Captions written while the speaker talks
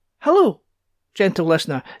Hello, gentle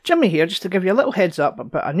listener. Jimmy here, just to give you a little heads up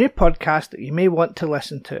about a new podcast that you may want to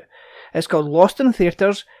listen to. It's called Lost in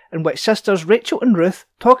Theatres, in which sisters Rachel and Ruth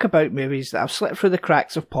talk about movies that have slipped through the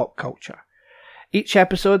cracks of pop culture. Each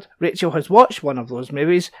episode, Rachel has watched one of those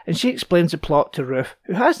movies, and she explains the plot to Ruth,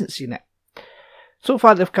 who hasn't seen it. So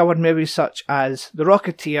far they've covered movies such as The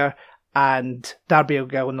Rocketeer and Darby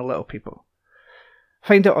O'Gill and the Little People.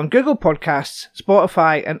 Find it on Google Podcasts,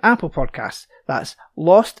 Spotify and Apple Podcasts. That's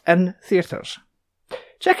Lost in Theatres.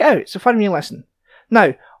 Check it out, it's a fun wee listen.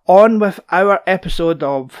 Now, on with our episode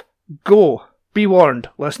of Go. Be warned,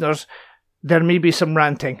 listeners, there may be some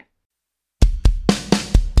ranting.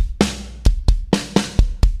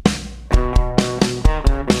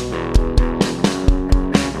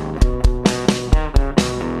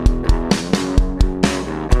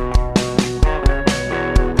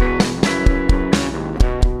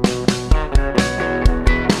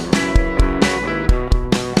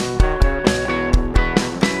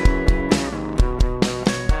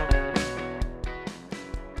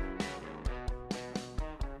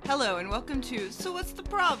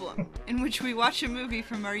 In which we watch a movie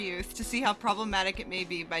from our youth to see how problematic it may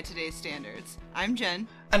be by today's standards. I'm Jen.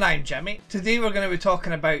 And I'm Jimmy. Today we're going to be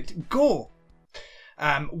talking about Go,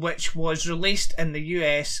 which was released in the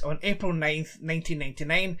US on April 9th,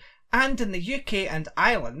 1999, and in the UK and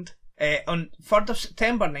Ireland on 3rd of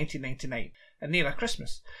September 1999, near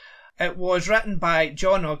Christmas. It was written by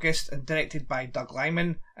John August and directed by Doug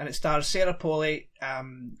Liman, and it stars Sarah Polley,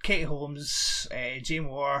 Katie Holmes, Jane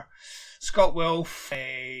Moore, Scott Wolf,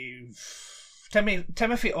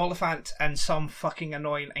 Timothy Oliphant, and some fucking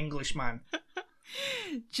annoying Englishman.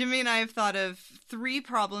 Jimmy and I have thought of 3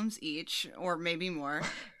 problems each, or maybe more,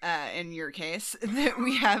 in your case, that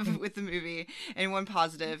we have with the movie, and 1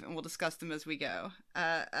 positive, and we'll discuss them as we go.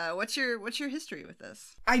 What's your history with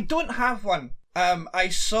this? I don't have one. I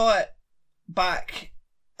saw it back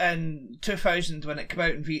in 2000 when it came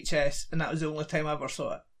out in VHS, and that was the only time I ever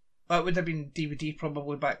saw it. Well, it would have been DVD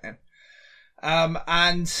probably back then.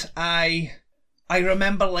 And I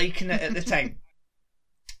remember liking it at the time.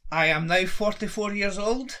 I am now 44 years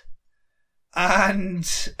old, and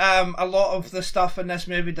a lot of the stuff in this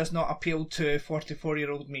movie does not appeal to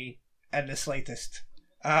 44-year-old me in the slightest.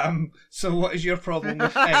 So what is your problem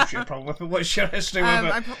with it? What's your history with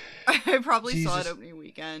it? I probably saw it opening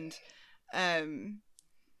weekend. And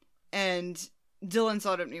Dylan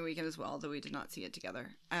saw it opening weekend as well, though we did not see it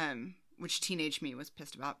together. Which teenage me was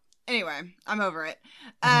pissed about. Anyway, I'm over it.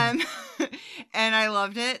 And I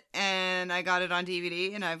loved it, and I got it on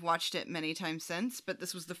DVD, and I've watched it many times since, but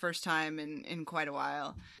this was the first time in quite a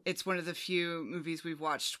while. It's one of the few movies we've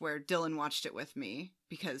watched where Dylan watched it with me,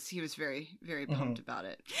 because he was very, very pumped about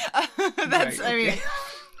it. That's, right, okay.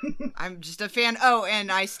 I mean, I'm just a fan. Oh,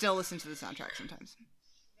 and I still listen to the soundtrack sometimes.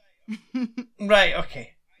 Right,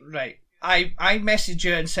 okay, right. I messaged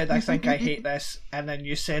you and said, I think I hate this, and then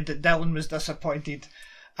you said that Dylan was disappointed.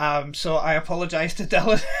 So I apologise to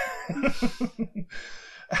Dylan.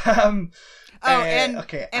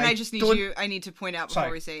 Okay. And I need to point out before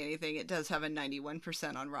we say anything, it does have a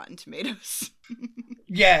 91% on Rotten Tomatoes.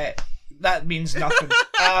 Yeah, that means nothing.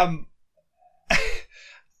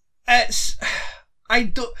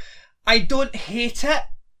 I don't hate it.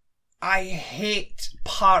 I hate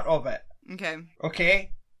part of it.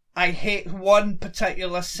 Okay? I hate one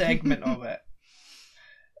particular segment of it.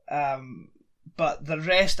 But the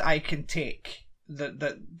rest I can take. We'll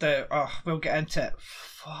get into it.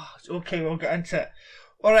 Okay, we'll get into it.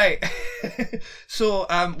 Alright. So,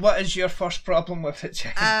 what is your first problem with it,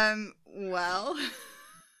 Jen? Well,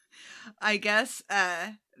 I guess,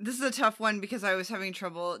 this is a tough one because I was having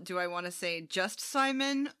trouble. Do I want to say just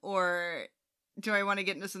Simon, or do I want to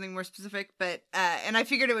get into something more specific? But, and I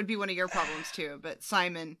figured it would be one of your problems too, but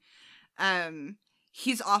Simon,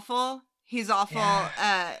 he's awful. He's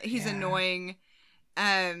annoying.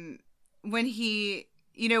 When he,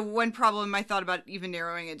 one problem I thought about even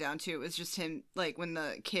narrowing it down to was just him, like, when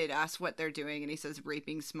the kid asks what they're doing and he says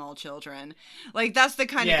raping small children. Like, that's the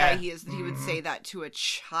kind of guy he is, that he would say that to a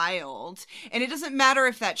child. And it doesn't matter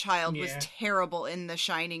if that child was terrible in the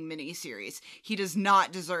Shining miniseries. He does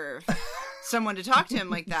not deserve someone to talk to him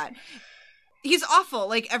like that. He's awful.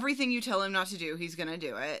 Like, everything you tell him not to do, he's gonna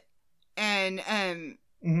do it. And,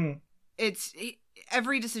 it's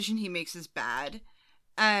every decision he makes is bad.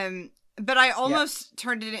 But I almost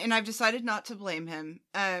turned it, and I've decided not to blame him.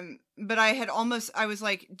 But I was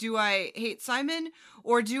like, do I hate Simon,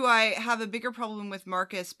 or do I have a bigger problem with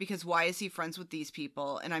Marcus, because why is he friends with these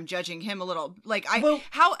people? And I'm judging him a little. Like,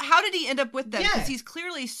 how did he end up with them? Because he's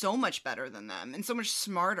clearly so much better than them and so much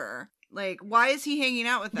smarter. Like, why is he hanging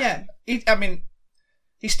out with them? Yeah,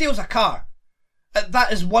 He steals a car.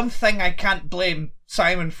 That is one thing I can't blame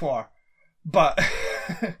Simon for. But,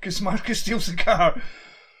 because Marcus steals a car.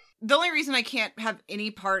 The only reason I can't have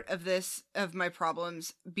any part of my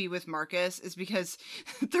problems be with Marcus is because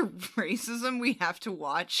the racism we have to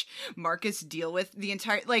watch Marcus deal with the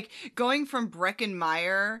entire, like, going from Breckin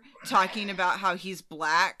Meyer talking about how he's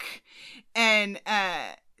black and,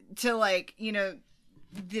 to, like, you know,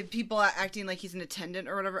 the people acting like he's an attendant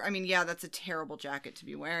or whatever. I mean, yeah, that's a terrible jacket to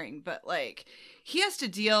be wearing, but, like, he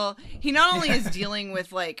not only is dealing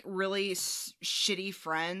with, like, really shitty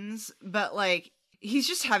friends, but, like, he's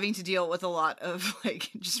just having to deal with a lot of, like,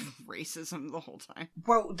 just racism the whole time.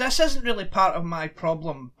 Well, this isn't really part of my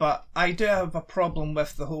problem, but I do have a problem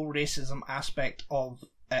with the whole racism aspect of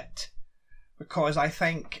it. Because I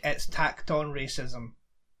think it's tacked on racism.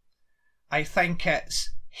 I think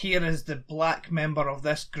it's, here is the black member of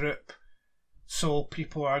this group, so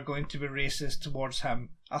people are going to be racist towards him.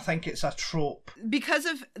 I think it's a trope. Because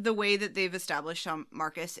of the way that they've established how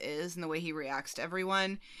Marcus is and the way he reacts to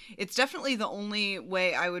everyone, it's definitely the only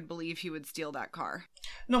way I would believe he would steal that car.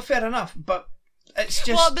 No, fair enough, but it's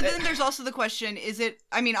just... Well, but then there's also the question, is it...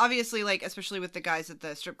 I mean, obviously, like, especially with the guys at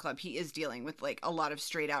the strip club, he is dealing with, like, a lot of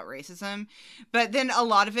straight-out racism. But then a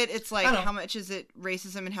lot of it, it's like, how much is it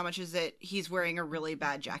racism and how much is it he's wearing a really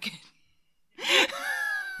bad jacket?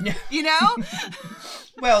 You know?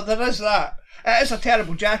 Well, there is that. It is a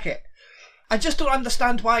terrible jacket. I just don't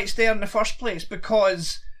understand why it's there in the first place,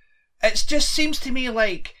 because it just seems to me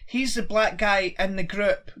like he's the black guy in the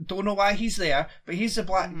group. Don't know why he's there, but he's the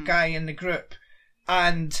black guy in the group.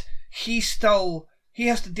 And he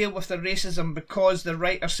has to deal with the racism because the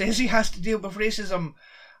writer says he has to deal with racism.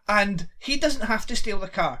 And he doesn't have to steal the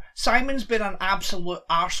car. Simon's been an absolute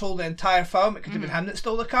arsehole the entire film. It could have been him that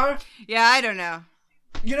stole the car. Yeah, I don't know.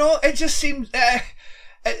 You know, it just seems...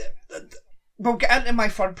 we'll get into my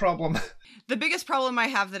third problem. The biggest problem I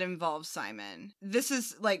have that involves Simon, this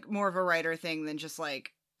is, like, more of a writer thing than just,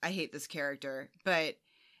 like, I hate this character, but,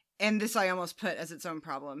 and this I almost put as its own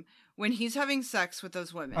problem. When he's having sex with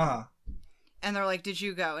those women, and they're like, did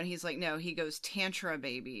you go? And he's like, no. He goes, tantra,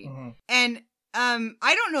 baby. And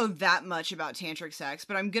I don't know that much about tantric sex,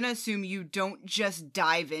 but I'm gonna assume you don't just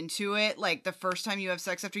dive into it, like, the first time you have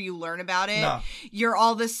sex after you learn about it. No. You're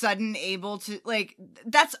all of a sudden able to, like,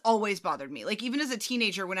 that's always bothered me. Like, even as a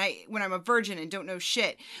teenager, when I'm a virgin and don't know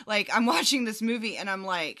shit, like, I'm watching this movie and I'm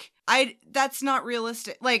like, that's not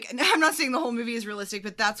realistic. Like, I'm not saying the whole movie is realistic,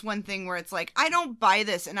 but that's one thing where it's like, I don't buy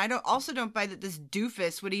this, and I don't buy that this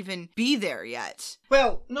doofus would even be there yet.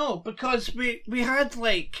 Well, no, because we had,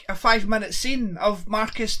 like, a 5-minute scene of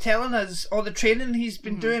Marcus telling us all the training he's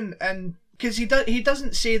been doing, and because he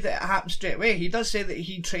doesn't say that it happened straight away. He does say that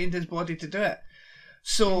he trained his body to do it.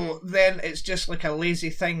 So then it's just like a lazy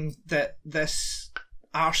thing that this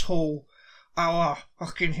arsehole, I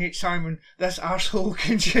fucking hate Simon, this arsehole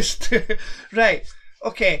can just right,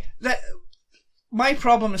 okay, my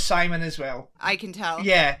problem is Simon as well. I can tell.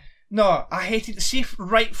 Yeah, no, I hated to see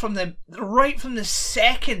right from the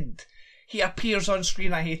second he appears on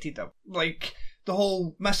screen. I hated him, like the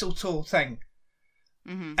whole mistletoe thing,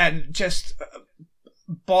 and just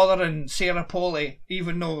bothering Sarah Polley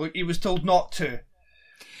even though he was told not to.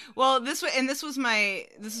 Well, this was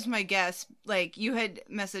my guess. Like, you had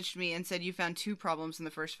messaged me and said you found 2 problems in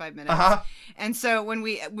the first 5 minutes. And so when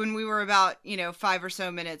we were about, 5 or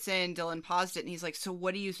so minutes in, Dylan paused it and he's like, so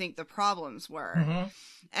what do you think the problems were?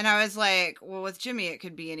 And I was like, well, with Jimmy, it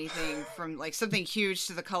could be anything from, like, something huge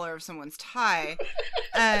to the color of someone's tie.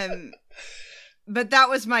 But that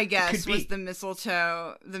was my guess, was the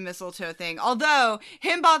mistletoe thing. Although,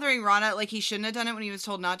 him bothering Rana, like, he shouldn't have done it when he was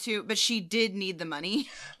told not to, but she did need the money.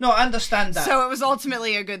 No, I understand that. So it was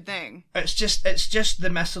ultimately a good thing. It's just the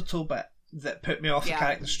mistletoe bit that put me off the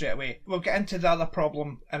character straight away. We'll get into the other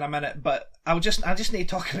problem in a minute, but I just need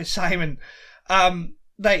to talk about Simon.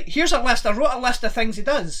 Right, here's a list. I wrote a list of things he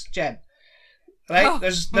does, Jen. Right,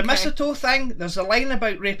 there's the mistletoe thing, there's a line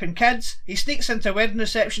about raping kids, he sneaks into a wedding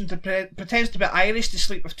reception to pretends to be Irish to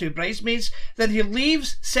sleep with 2 bridesmaids, then he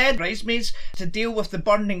leaves said bridesmaids to deal with the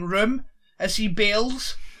burning room as he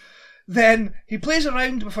bails, then he plays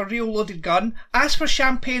around with a real loaded gun, asks for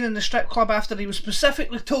champagne in the strip club after he was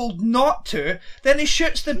specifically told not to, then he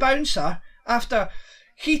shoots the bouncer after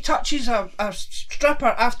he touches a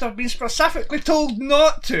stripper after being specifically told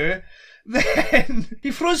not to. Then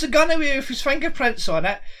he throws the gun away with his fingerprints on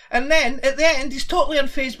it, and then at the end he's totally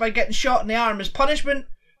unfazed by getting shot in the arm as punishment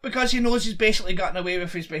because he knows he's basically gotten away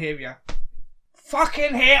with his behaviour.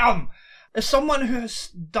 Fucking hate him! As someone who has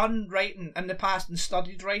done writing in the past and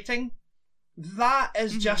studied writing, that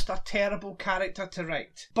is just a terrible character to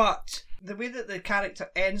write. But The way that the character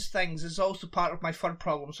ends things is also part of my fun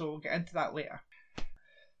problem, so we'll get into that later.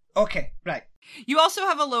 Okay, right. You also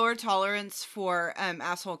have a lower tolerance for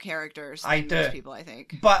asshole characters than most people, I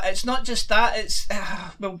think. But it's not just that,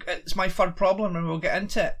 it's my fun problem and we'll get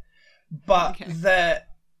into it. But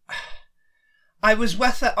I was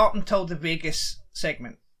with it up until the Vegas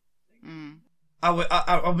segment. I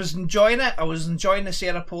was enjoying it. I was enjoying the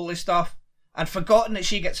Sarah Polley stuff. I'd forgotten that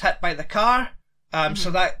she gets hit by the car.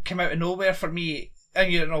 So that came out of nowhere for me.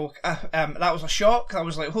 And, that was a shock. I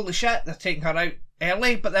was like, holy shit, they're taking her out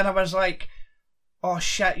early. But then I was like, oh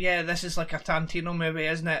shit, yeah, this is like a Tarantino movie,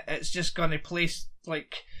 isn't it? It's just going to place,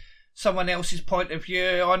 like, someone else's point of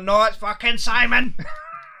view. Oh no, it's fucking Simon!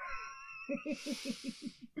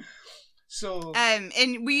 So...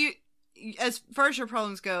 and we... As far as your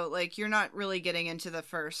problems go, like, you're not really getting into the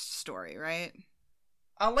first story, right?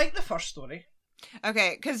 I like the first story.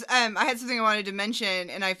 Okay, because I had something I wanted to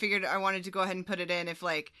mention, and I figured I wanted to go ahead and put it in if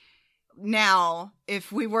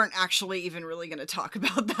we weren't actually even really going to talk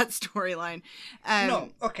about that storyline. No,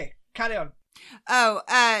 okay, carry on.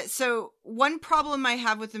 So one problem I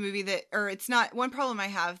have with the movie one problem I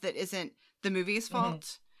have that isn't the movie's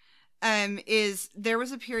fault, is there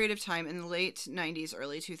was a period of time in the late 90s,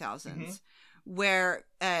 early 2000s, where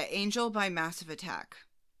Angel by Massive Attack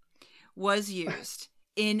was used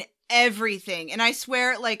in everything. And I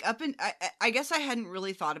swear, like, I guess I hadn't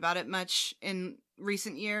really thought about it much in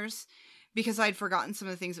recent years because I'd forgotten some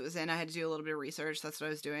of the things it was in. I had to do a little bit of research. That's what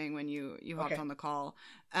I was doing when you hopped on the call.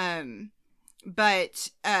 But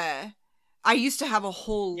I used to have a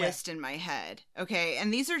whole list in my head. Okay.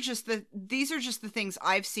 And these are just the things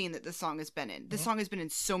I've seen that this song has been in. This song has been in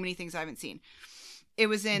so many things I haven't seen. It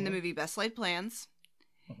was in the movie Best Laid Plans.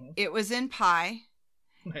 It was in Pie.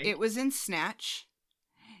 Right. It was in Snatch.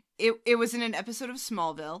 It was in an episode of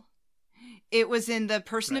Smallville. It was in the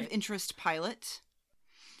Person of Interest pilot.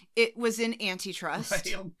 It was in Antitrust.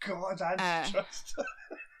 Right. Oh God, Antitrust.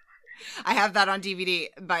 I have that on DVD,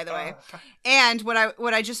 by the way. And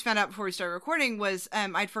what I just found out before we started recording was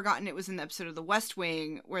I'd forgotten it was in the episode of The West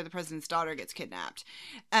Wing where the president's daughter gets kidnapped.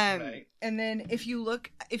 And then if you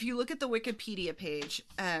look at the Wikipedia page,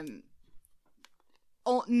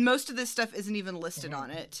 most of this stuff isn't even listed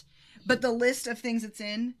on it. But the list of things it's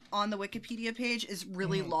in on the Wikipedia page is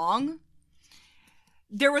really long.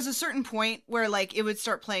 There was a certain point where, like, it would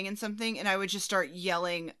start playing in something and I would just start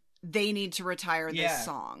yelling, they need to retire this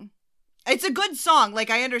song. It's a good song. Like,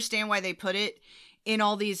 I understand why they put it in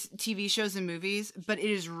all these TV shows and movies, but it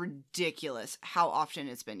is ridiculous how often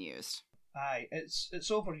it's been used. Aye, it's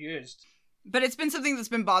overused. But it's been something that's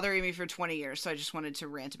been bothering me for 20 years, so I just wanted to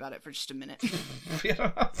rant about it for just a minute. Fair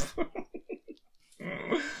enough.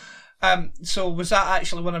 So was that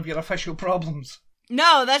actually one of your official problems?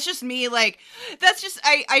 No, that's just me. Like, that's just,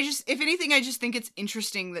 I just, if anything, I just think it's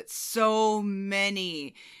interesting that so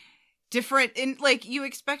many different, and like, you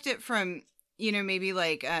expect it from, maybe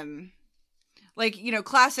like,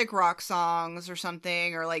 classic rock songs or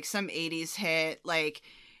something, or like some 80s hit, like,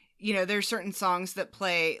 there's certain songs that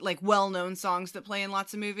play, like well-known songs that play in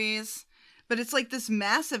lots of movies, but it's like this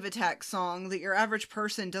Massive Attack song that your average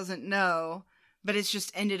person doesn't know, but it's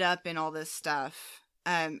just ended up in all this stuff.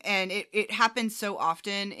 And it happened so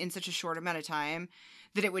often in such a short amount of time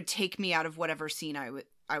that it would take me out of whatever scene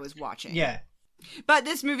I was watching. Yeah. But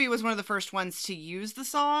this movie was one of the first ones to use the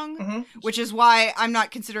song, which is why I'm not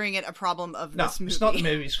considering it a problem of this movie. No, it's not the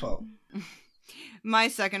movie's fault. My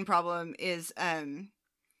second problem is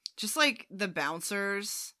just like the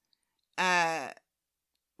bouncers.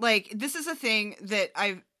 Like, this is a thing that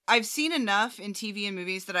I've seen enough in TV and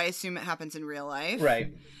movies that I assume it happens in real life.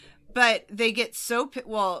 Right. But they get so...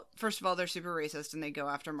 Well, first of all, they're super racist and they go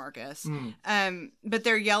after Marcus. But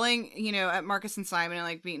they're yelling, at Marcus and Simon and,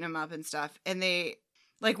 like, beating them up and stuff. And they...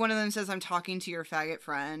 Like, one of them says, I'm talking to your faggot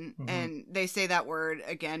friend. And they say that word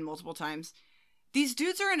again multiple times. These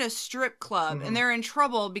dudes are in a strip club and they're in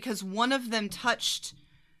trouble because one of them touched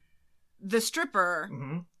the stripper...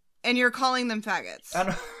 And you're calling them faggots. I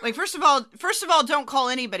know. Like, first of all, don't call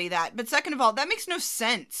anybody that. But second of all, that makes no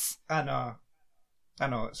sense. I know.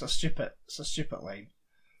 It's a stupid line.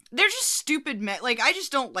 They're just stupid men. Like, I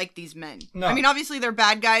just don't like these men. No. I mean, obviously they're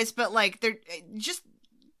bad guys, but like, they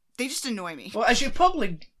just annoy me. Well, as you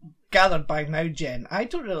probably gathered by now, Jen, I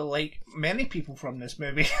don't really like many people from this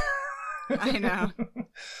movie. I know.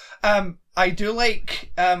 I do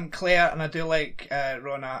like Claire, and I do like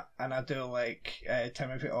Rona, and I do like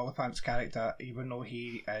Timothy Oliphant's character, even though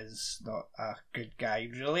he is not a good guy,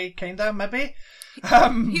 really, kinda, maybe.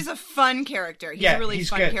 He's a fun character. He's a really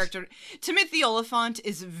fun character. Timothy Olyphant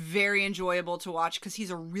is very enjoyable to watch because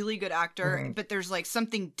he's a really good actor, but there's like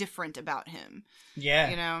something different about him. Yeah.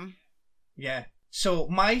 You know? Yeah. So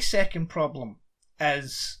my second problem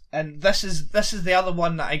is, and this is the other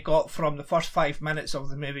one that I got from the first 5 minutes of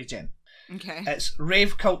the movie, Jen. Okay. It's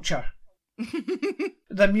rave culture.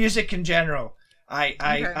 The music in general.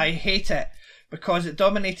 I hate it because it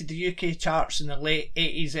dominated the UK charts in the late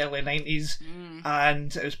 80s, early 90s,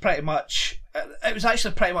 and it was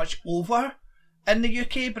actually pretty much over in the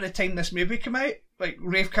UK by the time this movie came out. Like,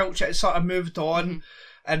 rave culture had sort of moved on,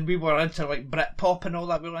 and we were into like Britpop and all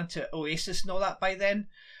that. We were into Oasis and all that by then.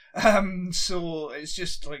 So it's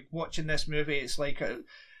just like watching this movie, it's like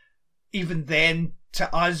even then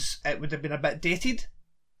to us it would have been a bit dated.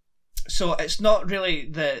 So it's not really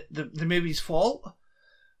the movie's fault,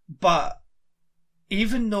 but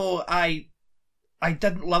even though I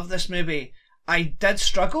didn't love this movie, I did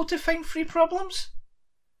struggle to find three problems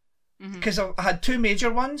because I had two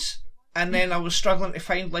major ones, and then I was struggling to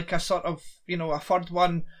find like a sort of, you know, a third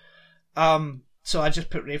one. So I just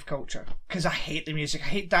put rave culture because I hate the music. I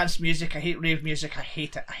hate dance music. I hate rave music. I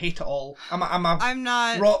hate it. I hate it all. I'm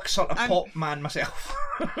not rock sort of pop man myself.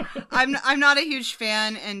 I'm not a huge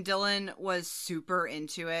fan, and Dylan was super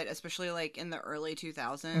into it, especially like in the early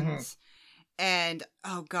 2000s. And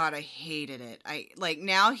oh god, I hated it. I like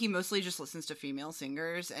now he mostly just listens to female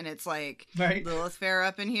singers, and it's like Lilith Fair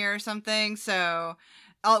up in here or something. So,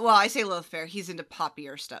 I say Lilith Fair. He's into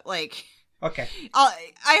poppier stuff, like. Okay.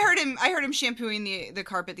 I heard him shampooing the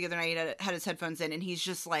carpet the other night. He had his headphones in, and he's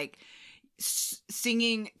just like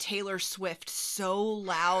singing Taylor Swift so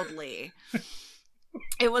loudly.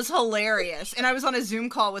 It was hilarious. And I was on a Zoom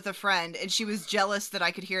call with a friend, and she was jealous that I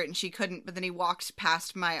could hear it and she couldn't, but then he walked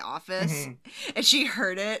past my office and she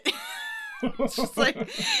heard it. It's just like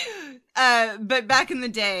but back in the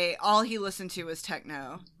day, all he listened to was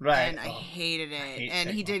techno. Right. And I hated it. And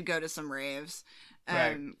techno. He did go to some raves.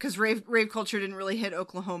 Because rave culture didn't really hit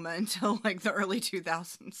Oklahoma until like the early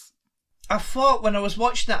 2000s. I thought when I was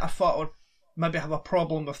watching it, I thought I would maybe have a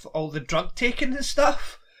problem with all the drug taking and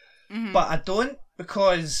stuff, but I don't,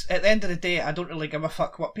 because at the end of the day, I don't really give a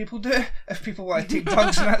fuck what people do. If people want to take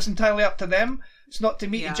drugs, and that's entirely up to them. It's not to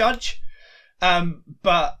me to judge.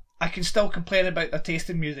 But I can still complain about their taste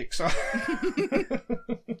in music. So.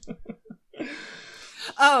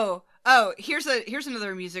 Here's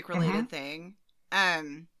another music related thing.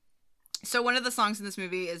 So one of the songs in this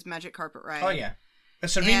movie is Magic Carpet Ride. Oh yeah.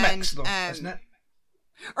 It's a remix though, isn't it?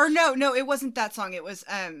 Or no, it wasn't that song. It was,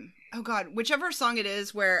 whichever song it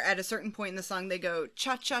is where at a certain point in the song they go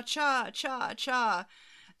cha cha cha cha cha.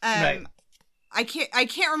 I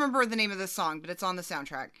can't remember the name of the song, but it's on the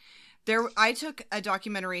soundtrack. I took a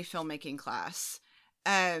documentary filmmaking class,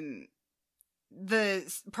 probably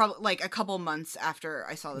like a couple months after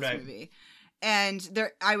I saw this movie.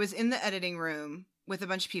 And I was in the editing room with a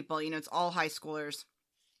bunch of people, you know, it's all high schoolers.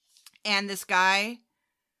 And this guy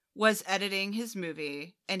was editing his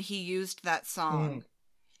movie, and he used that song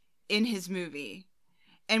in his movie.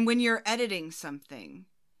 And when you're editing something,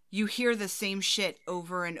 you hear the same shit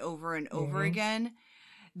over and over and over again.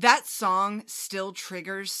 That song still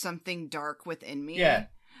triggers something dark within me. Yeah.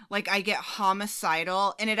 Like, I get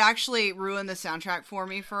homicidal, and it actually ruined the soundtrack for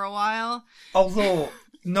me for a while. Although,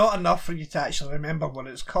 not enough for you to actually remember what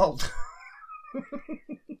it's called.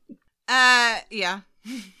 Yeah.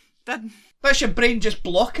 That's your brain just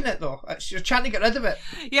blocking it, though. You're trying to get rid of it.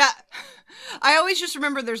 Yeah. I always just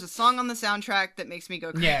remember there's a song on the soundtrack that makes me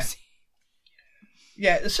go crazy.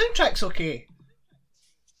 Yeah, the soundtrack's okay.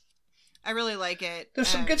 I really like it. There's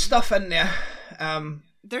some good stuff in there.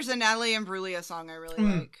 There's a Natalie Imbruglia song I really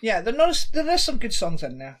like. Yeah, there is some good songs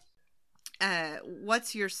in there.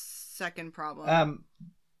 What's your second problem?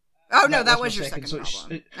 That was your second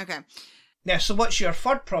problem. Okay. Yeah, so what's your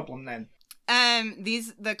third problem then?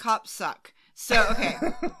 The cops suck. So, okay.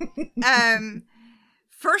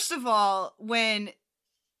 First of all, when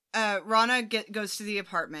Rana goes to the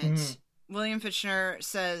apartment, William Fichtner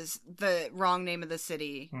says the wrong name of the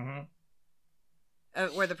city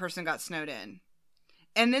where the person got snowed in.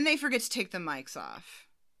 And then they forget to take the mics off.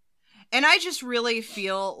 And I just really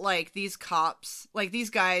feel like these cops, like these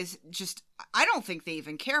guys, I don't think they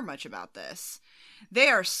even care much about this. They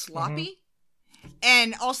are sloppy.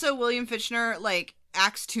 And also William Fichtner, like,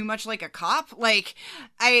 acts too much like a cop. Like,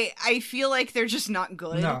 I feel like they're just not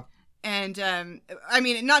good. No. And, I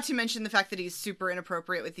mean, not to mention the fact that he's super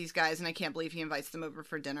inappropriate with these guys, and I can't believe he invites them over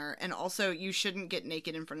for dinner. And also, you shouldn't get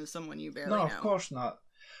naked in front of someone you barely know. No, of course not.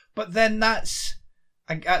 But then that's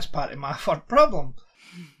part of my third problem,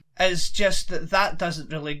 is just that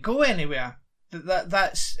doesn't really go anywhere.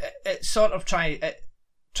 That's it sort of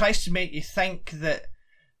tries to make you think that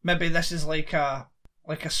maybe this is like a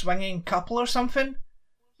swinging couple or something,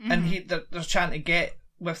 mm-hmm. and they're trying to get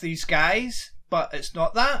with these guys. But it's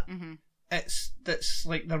not that. Mm-hmm. It's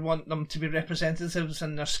like they want them to be representatives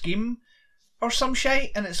in their scheme or some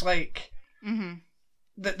shite, and it's like mm-hmm.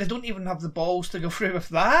 they don't even have the balls to go through with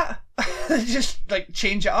that. They just like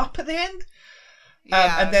change it up at the end.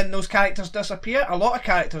 Yeah. And then those characters disappear. A lot of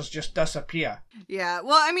characters just disappear. Yeah.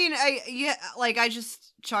 Well, I mean, I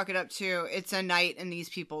just chalk it up to it's a night in these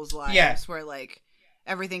people's lives where like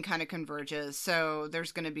everything kind of converges. So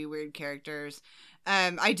there's going to be weird characters.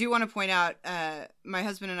 I do want to point out, my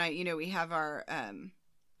husband and I, we have our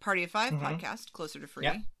Party of Five mm-hmm. podcast, Closer to Free.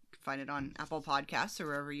 Yep. You can find it on Apple Podcasts or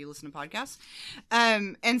wherever you listen to podcasts.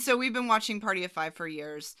 And so we've been watching Party of Five for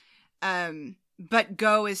years. But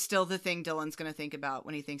Go is still the thing Dylan's going to think about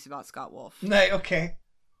when he thinks about Scott Wolf. Right, okay.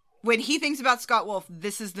 When he thinks about Scott Wolf,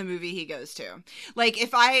 this is the movie he goes to. Like,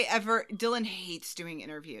 Dylan hates doing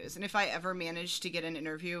interviews. And if I ever managed to get an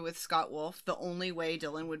interview with Scott Wolf, the only way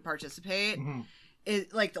Dylan would participate mm-hmm.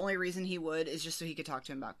 is, like, the only reason he would is just so he could talk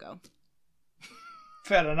to him about Go.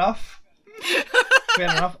 Fair enough. Fair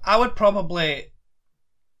enough. It would probably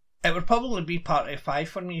be Party of Five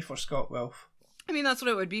for me for Scott Wolf. I mean, that's what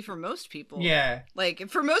it would be for most people. Yeah. Like,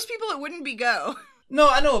 for most people, it wouldn't be Go. No,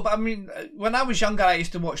 I know, but I mean, when I was younger, I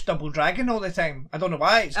used to watch Double Dragon all the time. I don't know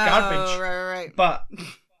why, it's garbage. Oh, right. But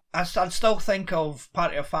I'd still think of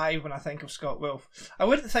Party of Five when I think of Scott Wolf. I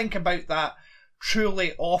wouldn't think about that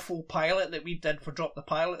truly awful pilot that we did for Drop the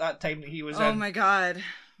Pilot that time that he was in. Oh my god.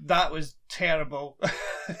 That was terrible.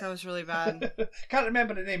 That was really bad. Can't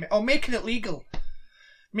remember the name. Oh, Making It Legal.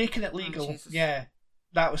 Making It Legal. Oh, yeah,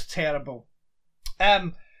 that was terrible.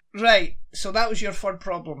 Right, so that was your third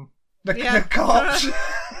problem. The cops.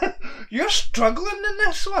 You're struggling in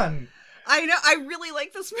this one. I know, I really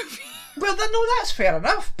like this movie. Well, no, that's fair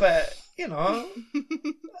enough, but,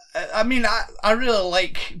 I mean, I really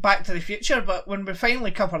like Back to the Future, but when we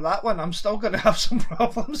finally cover that one, I'm still going to have some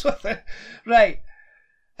problems with it. Right.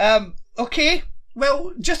 Okay,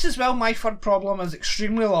 well, just as well, my third problem is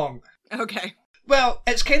extremely long. Okay. Well,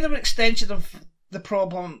 it's kind of an extension of the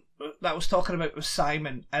problem that I was talking about with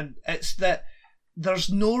Simon, and it's that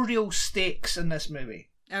there's no real stakes in this movie.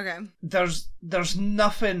 Okay. There's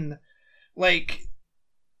nothing like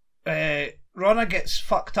Ronna gets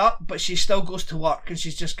fucked up, but she still goes to work and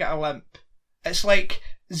she's just got a limp. It's like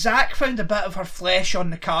Zach found a bit of her flesh on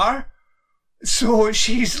the car, so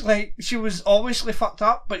she's like, she was obviously fucked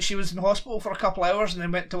up, but she was in hospital for a couple hours and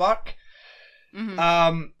then went to work.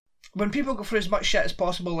 Mm-hmm. When people go through as much shit as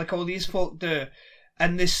possible, like all these folk do,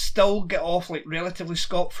 and they still get off like relatively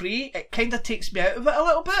scot-free, it kind of takes me out of it a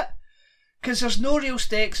little bit. Because there's no real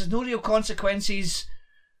stakes, there's no real consequences.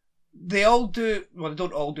 They all do, well, they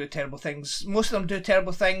don't all do terrible things. Most of them do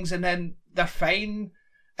terrible things and then they're fine.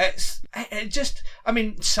 I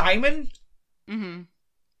mean, Simon. Mm-hmm.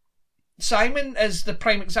 Simon is the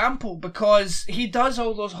prime example because he does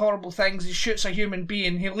all those horrible things. He shoots a human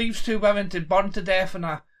being. He leaves two women to burn to death in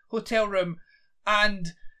a hotel room,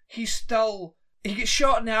 and he gets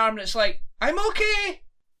shot in the arm, and it's like, I'm okay.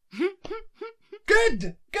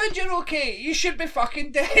 Good, you're okay. You should be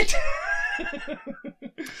fucking dead.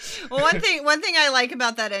 Well, one thing I like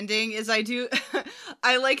about that ending is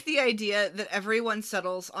I like the idea that everyone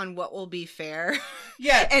settles on what will be fair.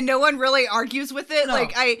 Yeah. And no one really argues with it. No.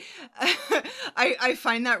 Like I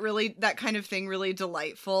find that kind of thing really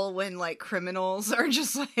delightful when like criminals are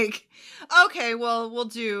just like, okay, well, we'll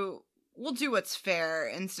do what's fair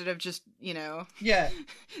instead of just,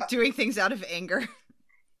 doing things out of anger.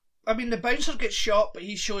 I mean, the bouncer gets shot, but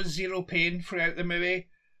he shows zero pain throughout the movie.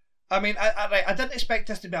 I mean, I didn't expect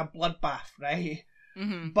this to be a bloodbath, right?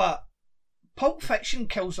 Mm-hmm. But Pulp Fiction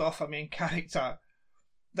kills off a main character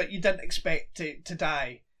that you didn't expect to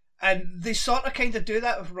die. And they sort of kind of do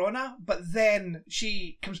that with Ronna, but then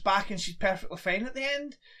she comes back and she's perfectly fine at the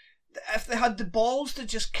end. If they had the balls to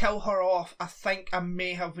just kill her off, I think I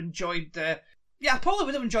may have enjoyed I probably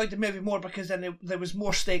would have enjoyed the movie more because then there was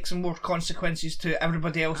more stakes and more consequences to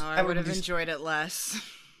everybody else. Oh, I would have enjoyed it less.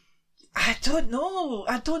 I don't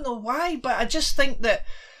know why, but I just think that,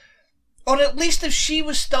 or at least if she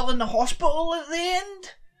was still in the hospital at the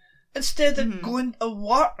end, instead of going to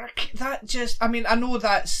work, that just, I mean, I know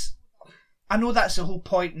that's the whole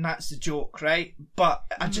point and that's the joke, right? But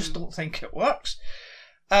I just don't think it works.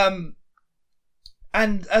 And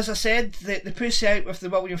as I said, they push out with the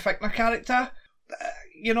William Fichtner character,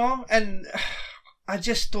 and I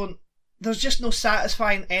just don't. There's just no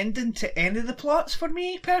satisfying ending to any of the plots for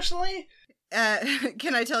me personally.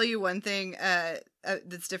 Can I tell you one thing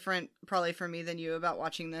that's different probably for me than you about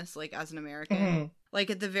watching this, like, as an American? Mm-hmm. Like,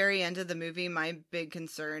 at the very end of the movie, my big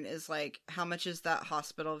concern is, like, how much is that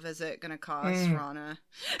hospital visit gonna cost Rana?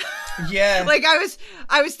 Yeah. Like,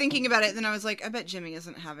 I was thinking about it, and then I was like, I bet Jimmy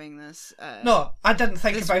isn't having this. No, I didn't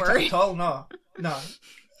think about worry. it at all, no.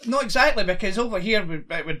 Not exactly, because over here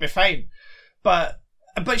it would be fine. But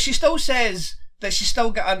she still says that she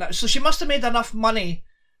still got enough, so she must have made enough money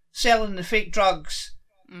selling the fake drugs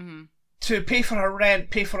to pay for her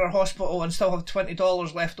rent, pay for her hospital, and still have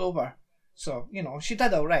 $20 left over. So, she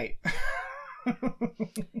did all right.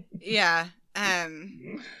 Yeah.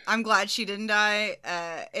 I'm glad she didn't die.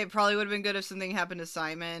 It probably would have been good if something happened to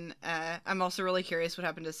Simon. I'm also really curious what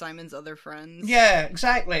happened to Simon's other friends. Yeah,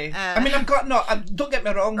 exactly. Don't get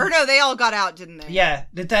me wrong. Or no, they all got out, didn't they? Yeah,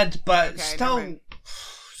 they did, but still, it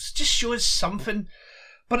just shows something.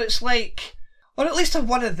 But it's like, or at least have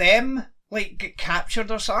one of them, like, get captured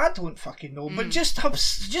or something. I don't fucking know. But just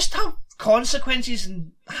have consequences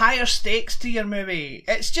and higher stakes to your movie.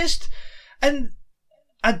 It's just, and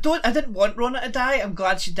I didn't want Rona to die. I'm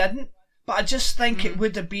glad she didn't, but I just think it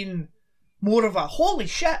would have been more of a holy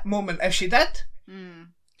shit moment if she did.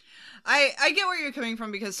 I get where you're coming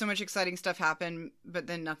from, because so much exciting stuff happened, but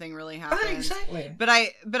then nothing really happened. Exactly. But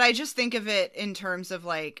I just think of it in terms of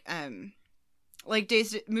like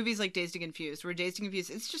movies like Dazed and Confused, where Dazed and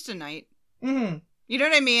Confused, it's just a night. Mm-hmm. You know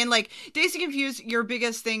what I mean? Like, Dazed and Confused, your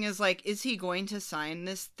biggest thing is, like, is he going to sign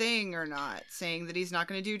this thing or not? Saying that he's not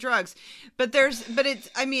going to do drugs. But it's,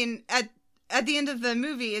 I mean, at the end of the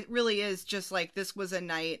movie, it really is just, like, this was a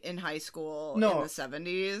night in high school in the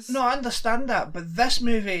 70s. No, I understand that. But this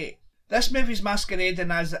movie's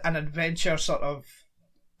masquerading as an adventure sort of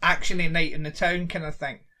action-y night in the town kind of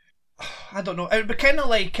thing. I don't know. It would be kind of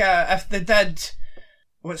like if they did,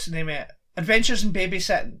 what's the name of it? Adventures in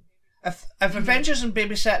Babysitting. If Adventures in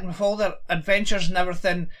Babysitting, with all their adventures and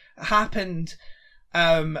everything happened,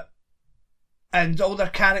 and all their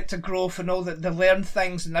character growth and all that, they learned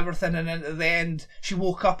things and everything, and then at the end she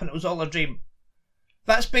woke up and it was all a dream.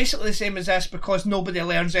 That's basically the same as this, because nobody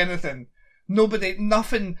learns anything.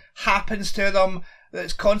 Nothing happens to them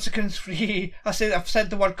that's consequence free. I've said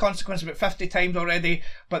the word consequence about 50 times already,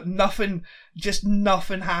 but nothing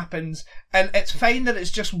happens. And it's fine that it's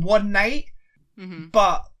just one night,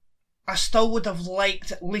 but I still would have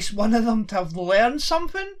liked at least one of them to have learned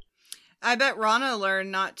something. I bet Rana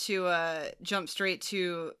learned not to jump straight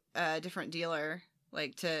to a different dealer,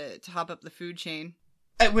 like to hop up the food chain.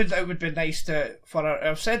 It would be nice for her to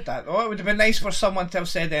have said that. It would have been nice for someone to have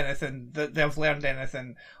said anything, that they've learned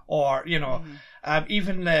anything, or even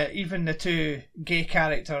the two gay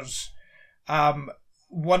characters,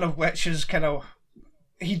 one of which is kind of,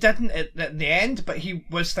 he didn't at the end, but he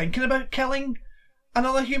was thinking about killing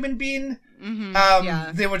another human being.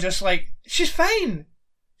 They were just like, she's fine.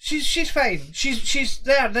 She's fine. She's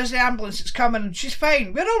there. There's the ambulance. It's coming. She's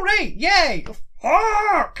fine. We're all right. Yay!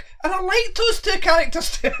 Fuck! And I like those two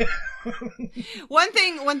characters too.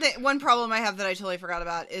 One problem I have that I totally forgot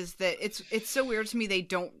about is that it's so weird to me they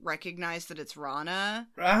don't recognize that it's Rana.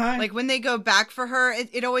 Like, when they go back for her,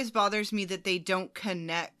 it always bothers me that they don't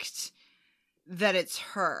connect that it's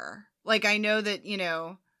her. Like, I know that,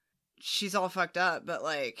 she's all fucked up, but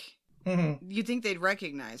like, you'd think they'd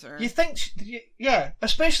recognize her. You think, yeah,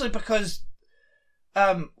 especially because,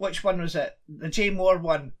 which one was it? The Jay Moore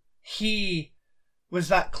one. He was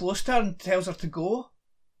that close to her and tells her to go.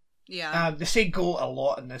 Yeah. They say go a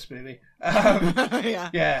lot in this movie. Yeah.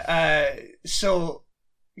 Yeah. So,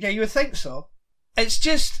 yeah, you would think so. It's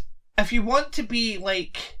just, if you want to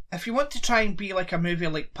try and be like a movie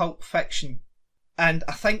like Pulp Fiction, and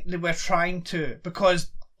I think they were trying to,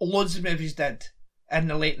 because loads of movies did in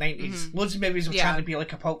the late 90s. Loads of movies were trying to be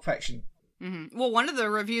like a Pulp Fiction. Well, one of the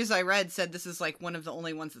reviews I read said this is like one of the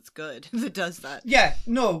only ones that's good that does that. Yeah,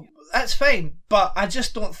 no, that's fine, but I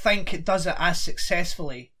just don't think it does it as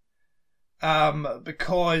successfully,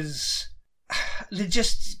 because they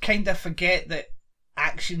just kind of forget that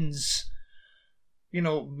actions,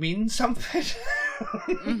 mean something.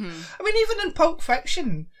 I mean, even in Pulp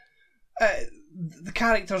Fiction, the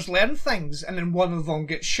characters learn things, and then one of them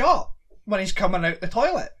gets shot when he's coming out the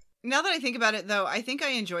toilet. Now that I think about it, though, I think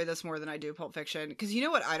I enjoy this more than I do Pulp Fiction. Because you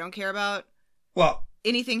know what I don't care about? What?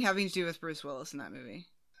 Anything having to do with Bruce Willis in that movie.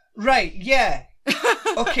 Right, yeah.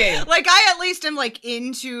 Okay. Like, I at least am, like,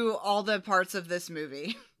 into all the parts of this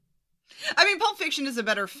movie. I mean, Pulp Fiction is a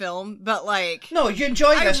better film, but like... No, you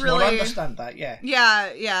enjoy this really... more, I understand that, yeah.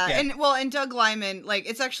 Yeah. And Doug Liman, like,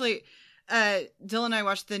 it's actually... Dylan and I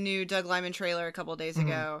watched the new Doug Liman trailer a couple days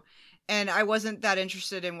ago, and I wasn't that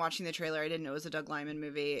interested in watching the trailer. I didn't know it was a Doug Liman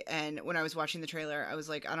movie, and when I was watching the trailer, I was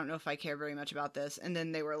like, I don't know if I care very much about this. And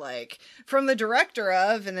then they were like, from the director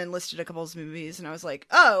of, and then listed a couple of movies, and I was like,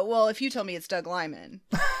 oh, well, if you tell me it's Doug Liman,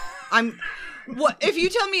 if you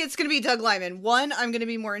tell me it's going to be Doug Liman, one, I'm going to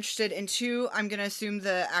be more interested, and two, I'm going to assume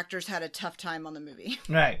the actors had a tough time on the movie.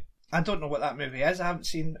 Right. I don't know what that movie is. I haven't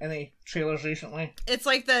seen any trailers recently. It's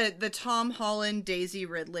like the Tom Holland, Daisy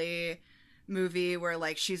Ridley movie where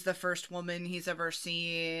like she's the first woman he's ever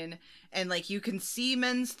seen, and like you can see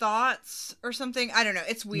men's thoughts or something. I don't know.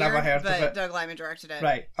 It's weird. Never heard but of it. Doug Liman directed it.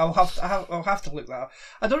 Right. I'll have to look that up.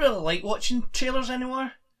 I don't really like watching trailers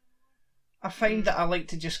anymore. I find that I like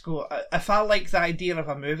to just go. If I like the idea of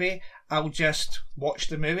a movie, I'll just watch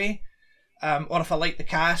the movie, or if I like the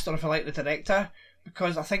cast, or if I like the director.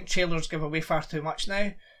 Because I think trailers give away far too much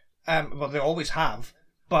now. Well, they always have.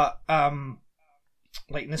 But,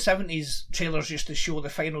 like in the 70s, trailers used to show the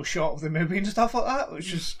final shot of the movie and stuff like that,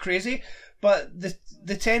 which is crazy. But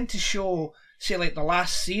they tend to show, say, like the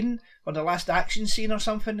last scene, or the last action scene or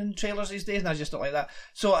something in trailers these days, and I just don't like that.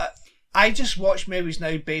 So I just watch movies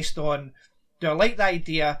now based on, do I like the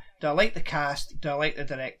idea, do I like the cast, do I like the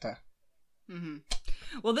director? Mm-hmm.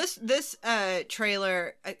 Well, this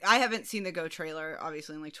trailer, I haven't seen the Go trailer,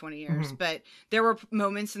 obviously, in like 20 years, but there were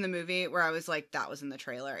moments in the movie where I was like, that was in the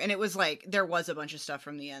trailer. And it was like, there was a bunch of stuff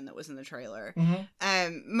from the end that was in the trailer.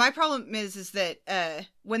 My problem is that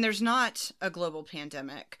when there's not a global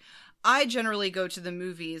pandemic, I generally go to the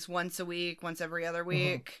movies once a week, once every other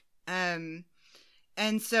week. And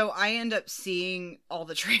so I end up seeing all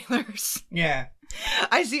the trailers. Yeah.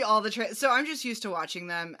 I see all the trailers. So I'm just used to watching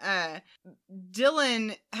them.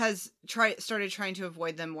 Dylan has started trying to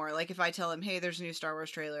avoid them more. Like if I tell him, hey, there's a new Star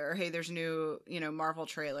Wars trailer, or hey, there's a new, Marvel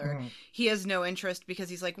trailer, he has no interest because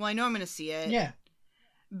he's like, well, I know I'm going to see it. Yeah.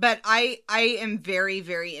 But I am very,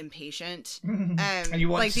 very impatient. And you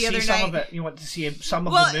want to see some of it. You want to see some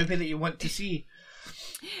of the movie that you want to see.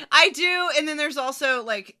 I do. And then there's also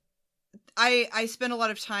like, I spend a lot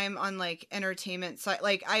of time on like entertainment site.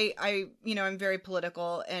 Like I'm very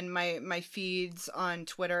political, and my feeds on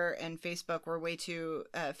Twitter and Facebook were way too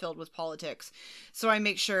filled with politics. So I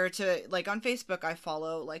make sure to, like, on Facebook I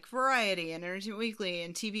follow like Variety and Entertainment Weekly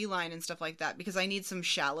and TV Line and stuff like that, because I need some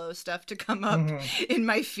shallow stuff to come up in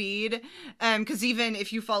my feed. Because even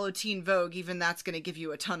if you follow Teen Vogue, even that's going to give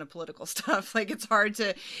you a ton of political stuff. Like it's hard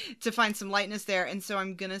to find some lightness there. And so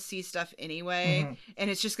I'm going to see stuff anyway, and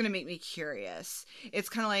it's just going to make me curious. It's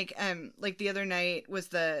kind of like the other night was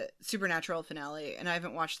the Supernatural finale, and I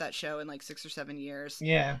haven't watched that show in like 6 or 7 years.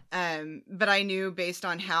 Yeah. But I knew based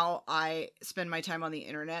on how I spend my time on the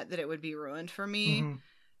internet that it would be ruined for me.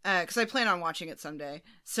 Because I plan on watching it someday.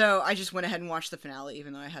 So I just went ahead and watched the finale,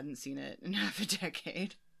 even though I hadn't seen it in half a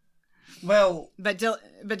decade. Well, but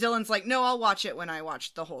Dylan's like, no, I'll watch it when I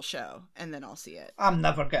watch the whole show, and then I'll see it. I'm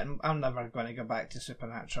never going to go back to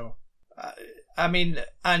Supernatural. I mean,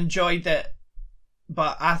 I enjoyed it,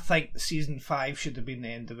 but I think season 5 should have been the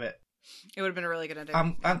end of it. It would have been a really good ending.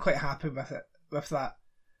 I'm quite happy with that.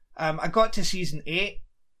 I got to season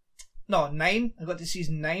 9. I got to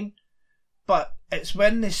season 9, but it's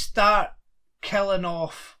when they start killing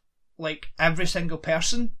off like every single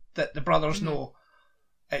person that the brothers know.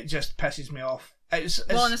 It just pisses me off. It's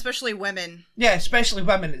and especially women. Yeah, especially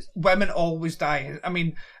women. Women always die. I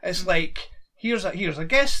mean, it's like here's a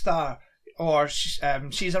guest star, or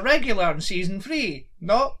she's a regular in season 3.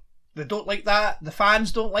 No, they don't like that. The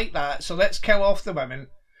fans don't like that. So let's kill off the women.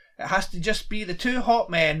 It has to just be the 2 hot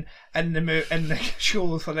men in the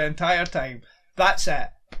show for the entire time. That's it.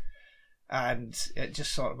 And it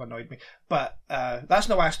just sort of annoyed me. But that's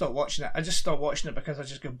not why I stopped watching it. I just stopped watching it because I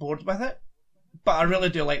just got bored with it. But I really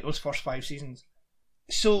do like those first 5 seasons.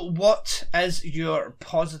 So what is your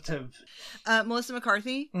positive? Melissa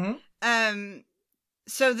McCarthy.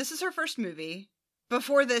 So this is her first movie.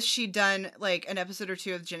 Before this, she'd done like an episode or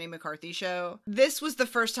 2 of Jenny McCarthy Show. This was the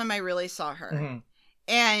first time I really saw her.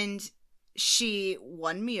 And she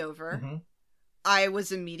won me over. I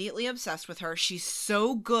was immediately obsessed with her. She's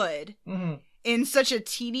so good in such a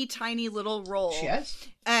teeny tiny little role. She is.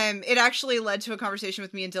 It actually led to a conversation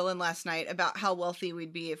with me and Dylan last night about how wealthy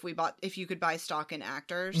we'd be if you could buy stock in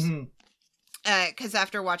actors. Because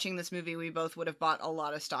after watching this movie, we both would have bought a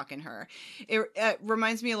lot of stock in her. It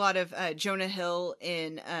reminds me a lot of Jonah Hill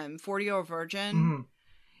in 40-Year-Old Virgin.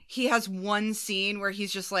 He has one scene where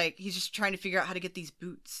he's just trying to figure out how to get these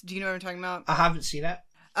boots. Do you know what I'm talking about? I haven't seen it.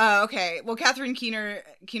 Okay. Well, Catherine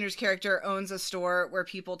Keener's character owns a store where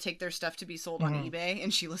people take their stuff to be sold on eBay,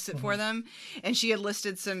 and she lists it for them. And she had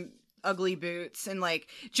listed some ugly boots, and like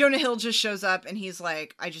Jonah Hill just shows up, and he's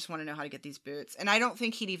like, "I just want to know how to get these boots." And I don't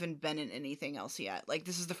think he'd even been in anything else yet. Like,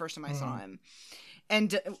 this is the first time I saw him.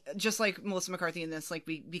 And just like Melissa McCarthy in this, like,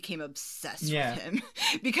 we became obsessed with him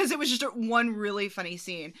because it was just one really funny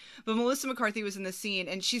scene. But Melissa McCarthy was in the scene,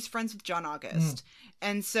 and she's friends with John August.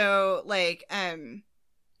 And so, like,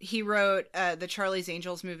 he wrote the Charlie's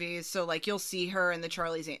Angels movies. So, like, you'll see her in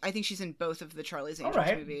the I think she's in both of the Charlie's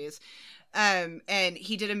Angels movies. And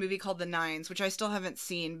he did a movie called The Nines, which I still haven't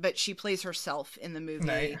seen, but she plays herself in the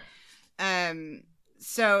movie. Right.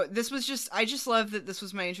 So this was I just love that this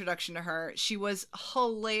was my introduction to her. She was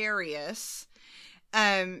hilarious.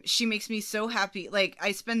 She makes me so happy. Like,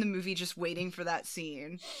 I spend the movie just waiting for that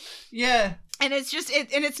scene. Yeah. And it's just, and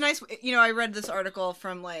it's nice. You know, I read this article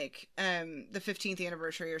from like, the 15th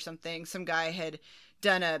anniversary or something. Some guy had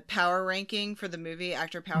done a power ranking for the movie,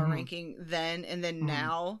 actor power ranking then, and then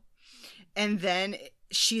now. And then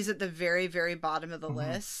she's at the very, very bottom of the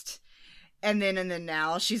list. And then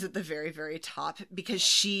now she's at the very, very top because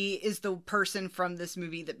she is the person from this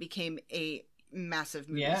movie that became a massive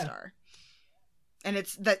movie star. And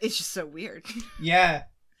it's just so weird. Yeah,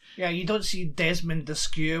 you don't see Desmond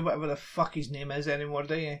Deskew, whatever the fuck his name is anymore,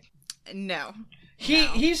 do you? No.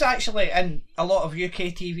 He's actually in a lot of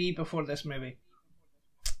UK TV before this movie.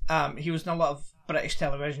 He was in a lot of British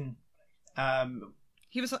television.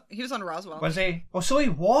 He was on Roswell. Was he? Oh, so he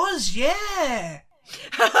was, yeah.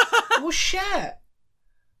 Oh shit!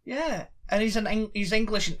 Yeah, and he's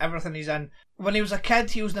English in everything he's in. When he was a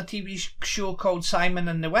kid, he was in a TV show called Simon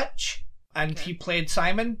and the Witch, and he played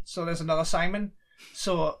Simon. So there's another Simon.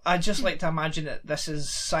 So I just like to imagine that this is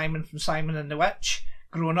Simon from Simon and the Witch,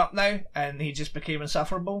 grown up now, and he just became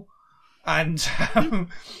insufferable. And so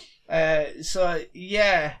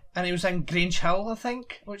yeah, and he was in Grange Hill, I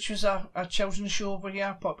think, which was a children's show over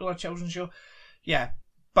here, popular children's show. Yeah,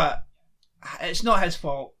 but it's not his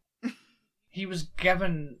fault. He was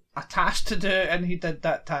given a task to do, and he did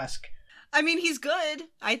that task. I mean, he's good,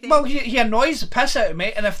 I think. Well, he annoys the piss out of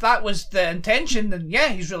me, and if that was the intention, then yeah,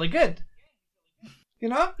 he's really good. You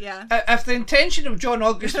know? Yeah. If the intention of John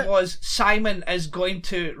August was Simon is going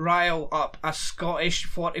to rile up a Scottish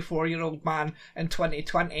 44-year-old man in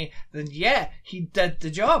 2020, then yeah, he did the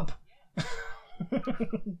job.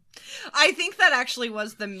 I think that actually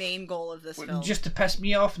was the main goal of this film. Just to piss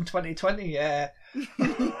me off in 2020, yeah.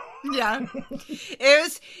 Yeah. It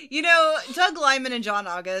was, you know, Doug Liman and John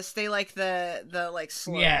August, they like the like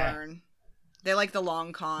slow burn. They like the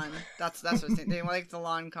long con. That's what I'm saying. They like the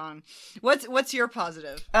long con. What's your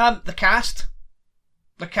positive? The cast.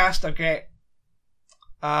 The cast are great.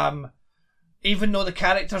 Even though the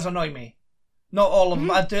characters annoy me. Not all of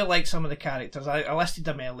them. I do like some of the characters. I listed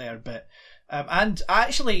them earlier, but and I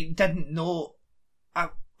actually didn't know.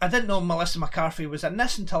 I didn't know Melissa McCarthy was in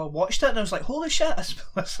this until I watched it, and I was like, "Holy shit, that's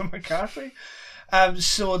Melissa McCarthy!"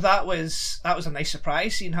 So that was a nice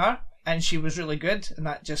surprise seeing her, and she was really good in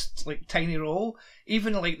that just like tiny role.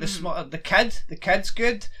 Even like the kid's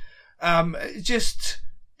good. Just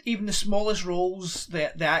even the smallest roles,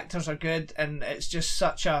 the actors are good, and it's just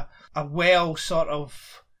such a well sort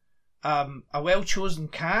of a well chosen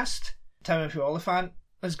cast. Timothy Olyphant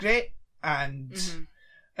is great, and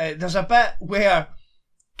there's a bit where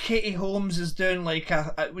Katie Holmes is doing like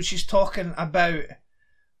when she's talking about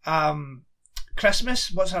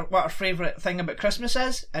Christmas. What her favourite thing about Christmas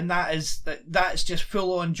is, and that's just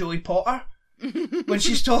full on Joey Potter when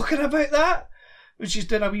she's talking about that. When she's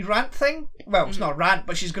doing a wee rant thing. Well, it's not a rant,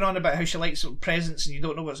 but she's going on about how she likes presents and you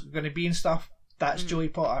don't know what's going to be and stuff. That's Joey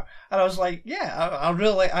Potter, and I was like, yeah, I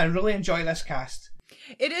really enjoy this cast.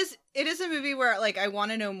 It is a movie where like I want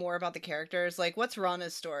to know more about the characters. Like, what's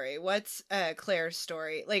Rana's story? What's Claire's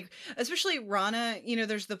story? Like, especially Rana, you know,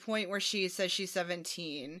 there's the point where she says she's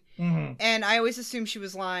 17, and I always assumed she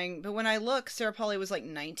was lying. But when I look, Sarah Polley was like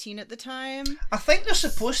 19 at the time. I think they're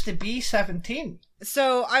supposed to be 17.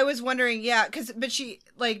 So I was wondering, yeah, but she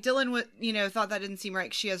like Dylan, you know, thought that didn't seem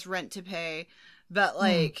right. She has rent to pay, but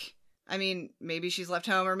like, I mean, maybe she's left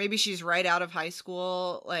home, or maybe she's right out of high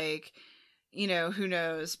school, like. You know, who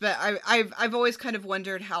knows? But I've always kind of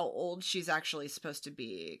wondered how old she's actually supposed to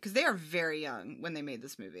be, because they are very young when they made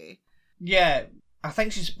this movie. Yeah, I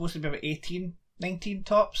think she's supposed to be about 18, 19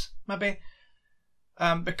 tops, maybe.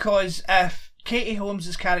 Because if Katie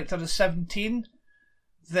Holmes' character is 17,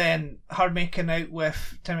 then her making out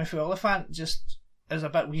with Timothy Olyphant just is a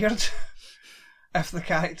bit weird. If the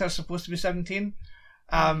character's supposed to be 17.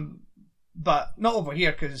 But not over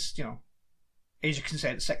here, because, you know, age of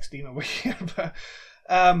consent 16 over here, but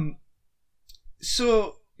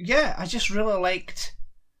So yeah, I just really liked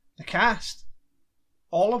the cast,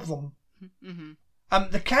 all of them.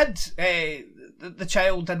 Mm-hmm. The kid, the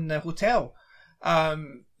child in the hotel,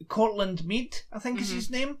 Cortland Mead, I think is his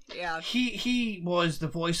name. Yeah. He was the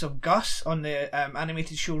voice of Gus on the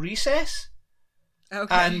animated show Recess.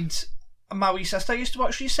 Okay. And my wee sister used to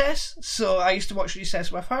watch Recess, so I used to watch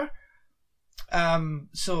Recess with her.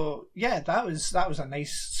 So yeah, that was a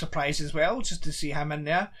nice surprise as well, just to see him in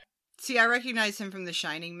there. See, I recognize him from the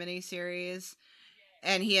Shining miniseries,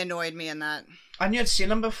 and he annoyed me in that. I knew I'd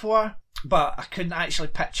seen him before, but I couldn't actually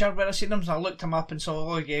picture where I'd seen him, so I looked him up and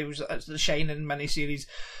saw, oh yeah, it's the Shining miniseries.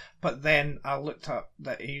 But then I looked up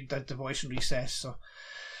that he did the voice in Recess, so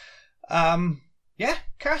yeah,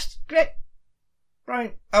 cast great.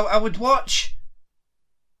 Right, I would watch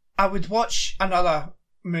another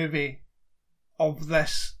movie of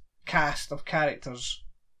this cast of characters.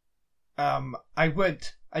 I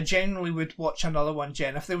genuinely would watch another one,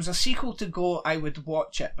 Jen. If there was a sequel to go, I would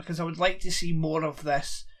watch it, because I would like to see more of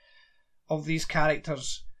these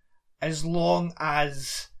characters, as long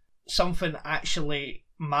as something actually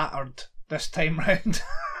mattered this time round.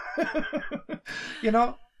 You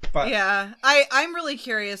know? But yeah, I'm really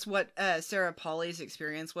curious what Sarah Polley's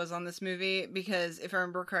experience was on this movie, because if I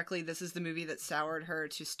remember correctly, this is the movie that soured her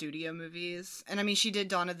to studio movies. And I mean, she did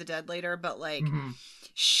Dawn of the Dead later, but like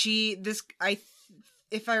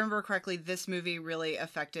if I remember correctly, this movie really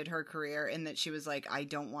affected her career in that she was like, I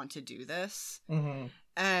don't want to do this. Mm-hmm.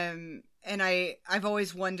 And I've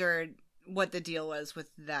always wondered what the deal was with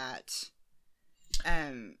that.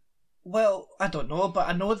 Well, I don't know, but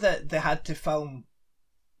I know that they had to film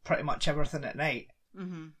pretty much everything at night.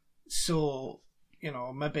 Mm-hmm. So, you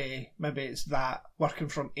know, maybe it's that, working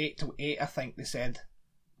from 8 till 8, I think they said.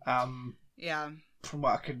 Yeah. From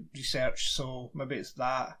what I could research, so maybe it's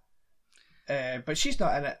that. But she's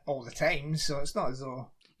not in it all the time, so it's not as though.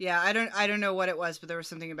 Yeah, I don't know what it was, but there was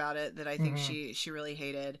something about it that I think she really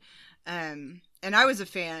hated. And I was a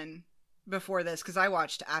fan before this, because I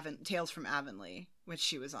watched Tales from Avonlea, which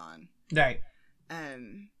she was on. Right.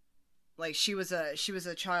 Like she was a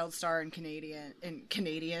child star in Canada. In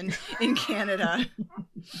Canada.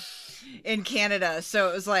 So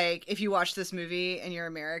it was like, if you watch this movie and you're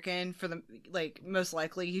American, most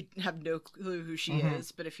likely you have no clue who she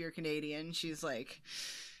is, but if you're Canadian, she's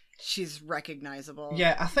recognizable.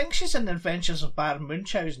 Yeah, I think she's in The Adventures of Baron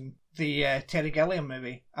Munchausen, the Terry Gilliam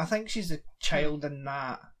movie. I think she's a child in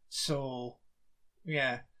that. So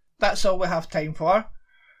yeah, that's all we have time for.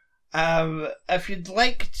 If you'd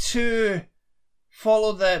like to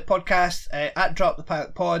follow the podcast at Drop the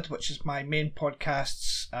Pilot Pod, which is my main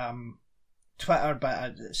podcast's Twitter,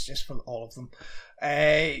 but it's just for all of them.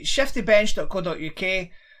 shiftybench.co.uk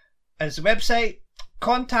is the website.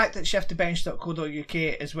 contact@shiftybench.co.uk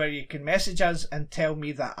is where you can message us and tell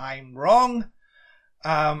me that I'm wrong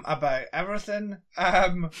about everything.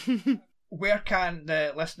 Where can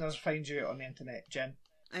the listeners find you on the internet, Jen?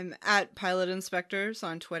 I'm at Pilot Inspectors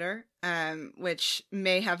on Twitter, which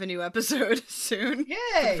may have a new episode soon. Yay!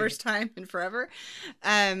 For the first time in forever.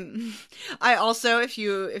 I also, if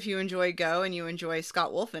you enjoy Go and you enjoy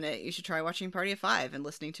Scott Wolf in it, you should try watching Party of Five and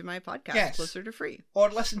listening to my podcast, Closer to Free. Or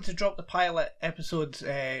listen to Drop the Pilot episodes,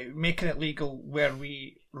 Making It Legal, where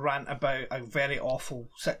we rant about a very awful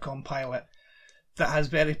sitcom pilot that has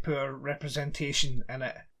very poor representation in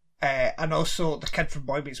it. And also the kid from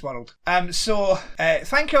Boy Meets World. So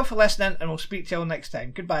thank you all for listening, and we'll speak to you all next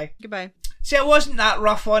time. Goodbye. Goodbye. See, it wasn't that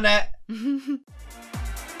rough on it.